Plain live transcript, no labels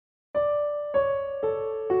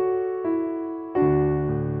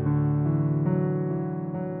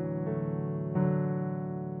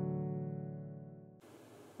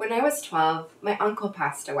When I was 12, my uncle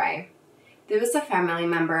passed away. There was a family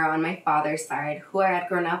member on my father's side who I had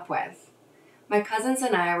grown up with. My cousins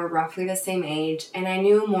and I were roughly the same age, and I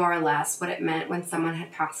knew more or less what it meant when someone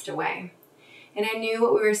had passed away. And I knew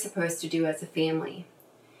what we were supposed to do as a family.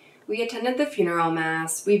 We attended the funeral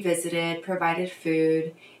mass, we visited, provided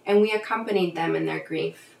food, and we accompanied them in their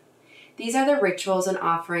grief. These are the rituals and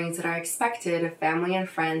offerings that are expected of family and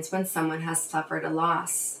friends when someone has suffered a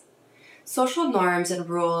loss. Social norms and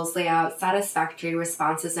rules lay out satisfactory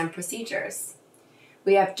responses and procedures.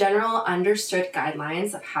 We have general understood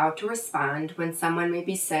guidelines of how to respond when someone may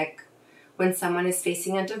be sick, when someone is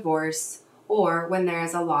facing a divorce, or when there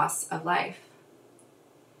is a loss of life.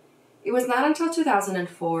 It was not until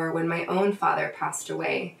 2004, when my own father passed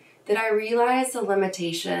away, that I realized the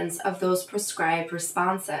limitations of those prescribed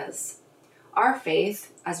responses. Our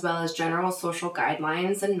faith, as well as general social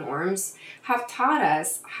guidelines and norms, have taught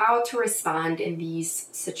us how to respond in these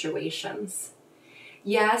situations.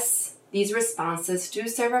 Yes, these responses do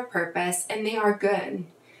serve a purpose and they are good,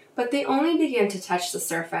 but they only begin to touch the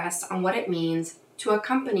surface on what it means to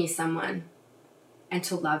accompany someone and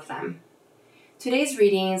to love them. Today's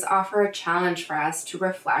readings offer a challenge for us to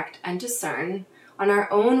reflect and discern on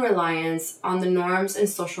our own reliance on the norms and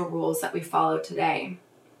social rules that we follow today.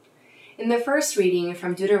 In the first reading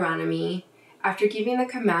from Deuteronomy, after giving the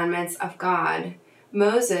commandments of God,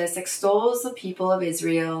 Moses extols the people of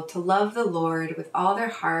Israel to love the Lord with all their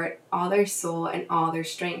heart, all their soul, and all their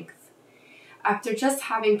strength. After just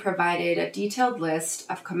having provided a detailed list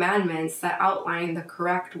of commandments that outline the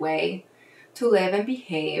correct way to live and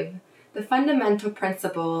behave, the fundamental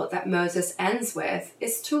principle that Moses ends with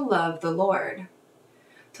is to love the Lord.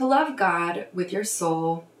 To love God with your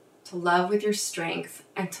soul, to love with your strength,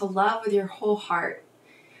 and to love with your whole heart.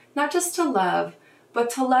 Not just to love,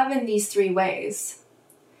 but to love in these three ways.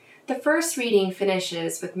 The first reading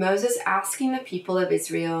finishes with Moses asking the people of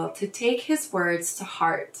Israel to take his words to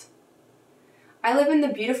heart. I live in the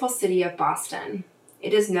beautiful city of Boston.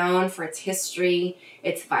 It is known for its history,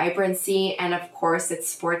 its vibrancy, and of course its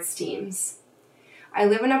sports teams. I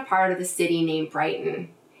live in a part of the city named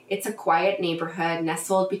Brighton. It's a quiet neighborhood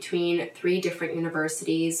nestled between 3 different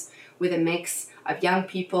universities with a mix of young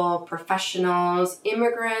people, professionals,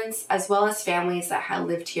 immigrants, as well as families that have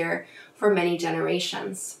lived here for many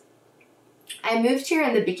generations. I moved here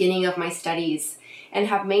in the beginning of my studies and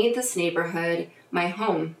have made this neighborhood my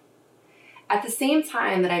home. At the same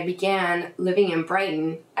time that I began living in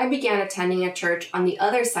Brighton, I began attending a church on the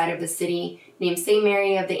other side of the city named St.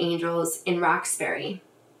 Mary of the Angels in Roxbury.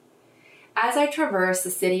 As I traverse the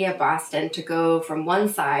city of Boston to go from one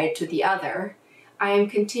side to the other, I am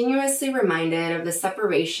continuously reminded of the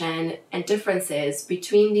separation and differences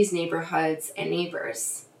between these neighborhoods and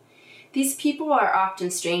neighbors. These people are often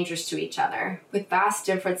strangers to each other, with vast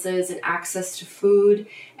differences in access to food,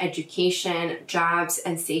 education, jobs,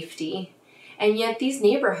 and safety. And yet these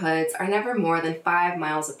neighborhoods are never more than 5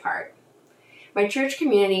 miles apart. My church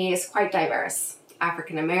community is quite diverse: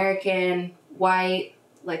 African American, white,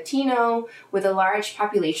 Latino, with a large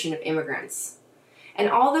population of immigrants. And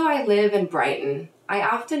although I live in Brighton, I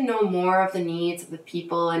often know more of the needs of the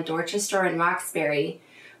people in Dorchester and Roxbury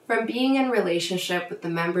from being in relationship with the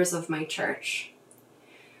members of my church.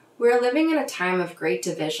 We're living in a time of great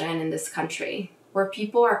division in this country, where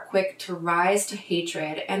people are quick to rise to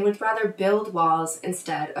hatred and would rather build walls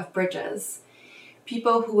instead of bridges.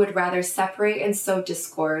 People who would rather separate and sow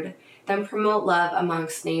discord than promote love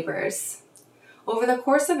amongst neighbors. Over the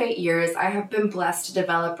course of 8 years, I have been blessed to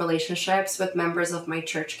develop relationships with members of my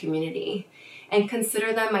church community and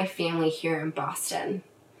consider them my family here in Boston.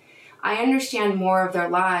 I understand more of their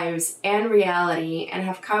lives and reality and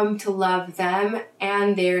have come to love them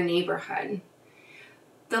and their neighborhood.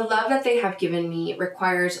 The love that they have given me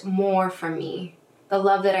requires more from me. The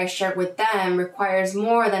love that I share with them requires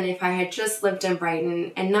more than if I had just lived in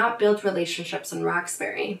Brighton and not built relationships in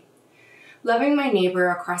Roxbury. Loving my neighbor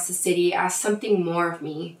across the city asks something more of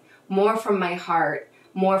me, more from my heart,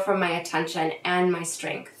 more from my attention and my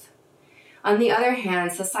strength. On the other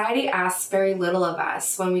hand, society asks very little of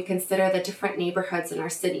us when we consider the different neighborhoods in our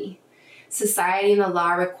city. Society and the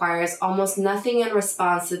law requires almost nothing in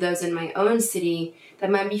response to those in my own city that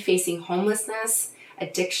might be facing homelessness,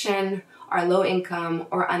 addiction, are low income,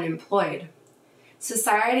 or unemployed.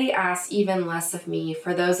 Society asks even less of me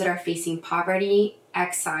for those that are facing poverty,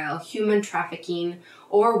 exile, human trafficking,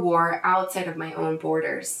 or war outside of my own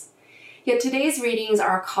borders. Yet today's readings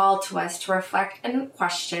are a call to us to reflect and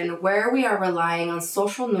question where we are relying on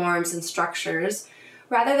social norms and structures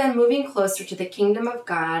rather than moving closer to the kingdom of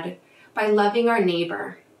God by loving our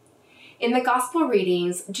neighbor. In the gospel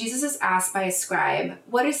readings, Jesus is asked by a scribe,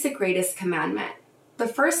 what is the greatest commandment? The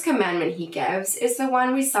first commandment he gives is the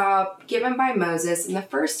one we saw given by Moses in the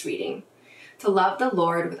first reading, to love the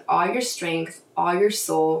Lord with all your strength, all your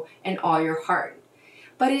soul, and all your heart.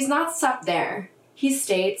 But he's not stopped there. He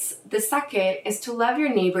states, the second is to love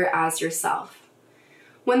your neighbor as yourself.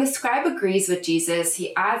 When the scribe agrees with Jesus,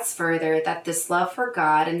 he adds further that this love for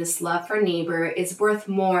God and this love for neighbor is worth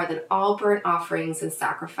more than all burnt offerings and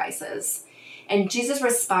sacrifices. And Jesus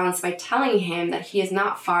responds by telling him that he is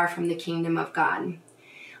not far from the kingdom of God.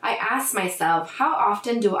 I ask myself, how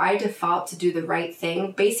often do I default to do the right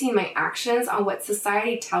thing, basing my actions on what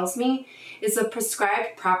society tells me is a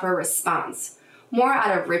prescribed proper response, more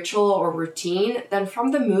out of ritual or routine than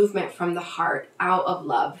from the movement from the heart, out of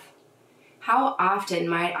love? How often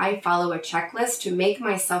might I follow a checklist to make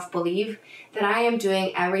myself believe that I am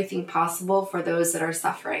doing everything possible for those that are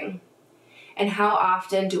suffering? And how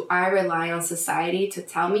often do I rely on society to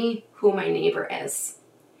tell me who my neighbor is?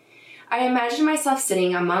 I imagine myself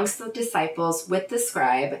sitting amongst the disciples with the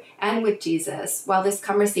scribe and with Jesus while this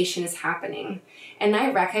conversation is happening, and I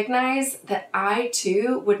recognize that I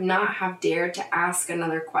too would not have dared to ask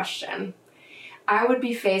another question. I would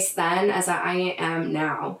be faced then, as I am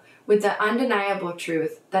now, with the undeniable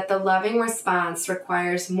truth that the loving response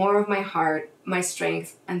requires more of my heart, my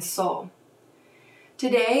strength, and soul.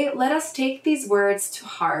 Today, let us take these words to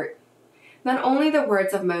heart. Not only the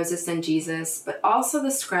words of Moses and Jesus, but also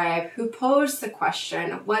the scribe who posed the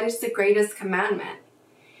question, what is the greatest commandment?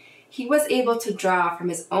 He was able to draw from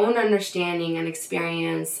his own understanding and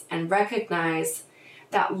experience and recognize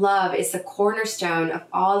that love is the cornerstone of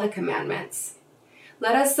all the commandments.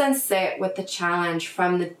 Let us then sit with the challenge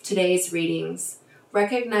from today's readings,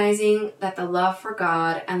 recognizing that the love for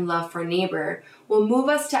God and love for neighbor will move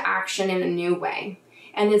us to action in a new way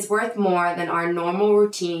and is worth more than our normal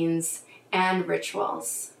routines and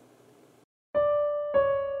rituals.